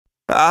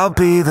I'll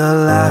be the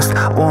last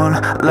one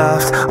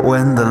left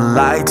when the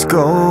lights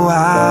go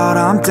out.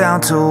 I'm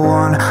down to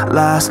one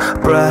last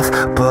breath,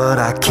 but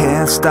I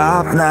can't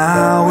stop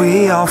now.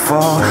 We all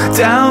fall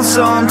down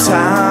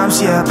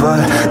sometimes, yeah,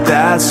 but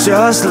that's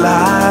just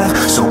life.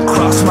 So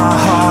cross my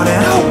heart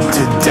and hope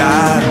to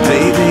die.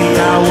 Baby,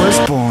 I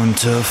was born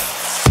to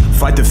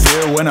fight the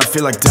fear when I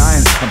feel like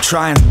dying. I'm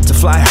trying to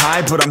fly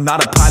high, but I'm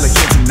not a pilot,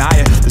 can't deny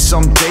it. There's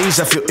some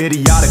days I feel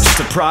idiotic, just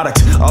a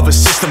product of a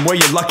system where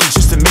you're lucky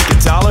just to make a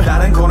dollar.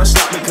 That ain't gonna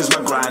stop me cause my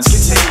grind's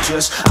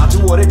contagious. I'll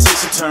do what it takes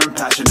to turn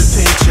passion to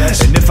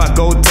paychecks. And if I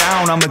go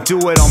down, I'ma do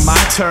it on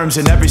my terms.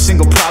 And every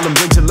single problem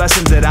brings a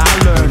lesson that I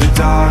learned. The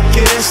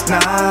darkest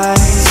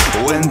nights,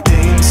 when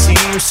things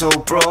seem so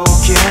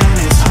broken,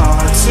 it's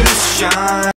hard to shine.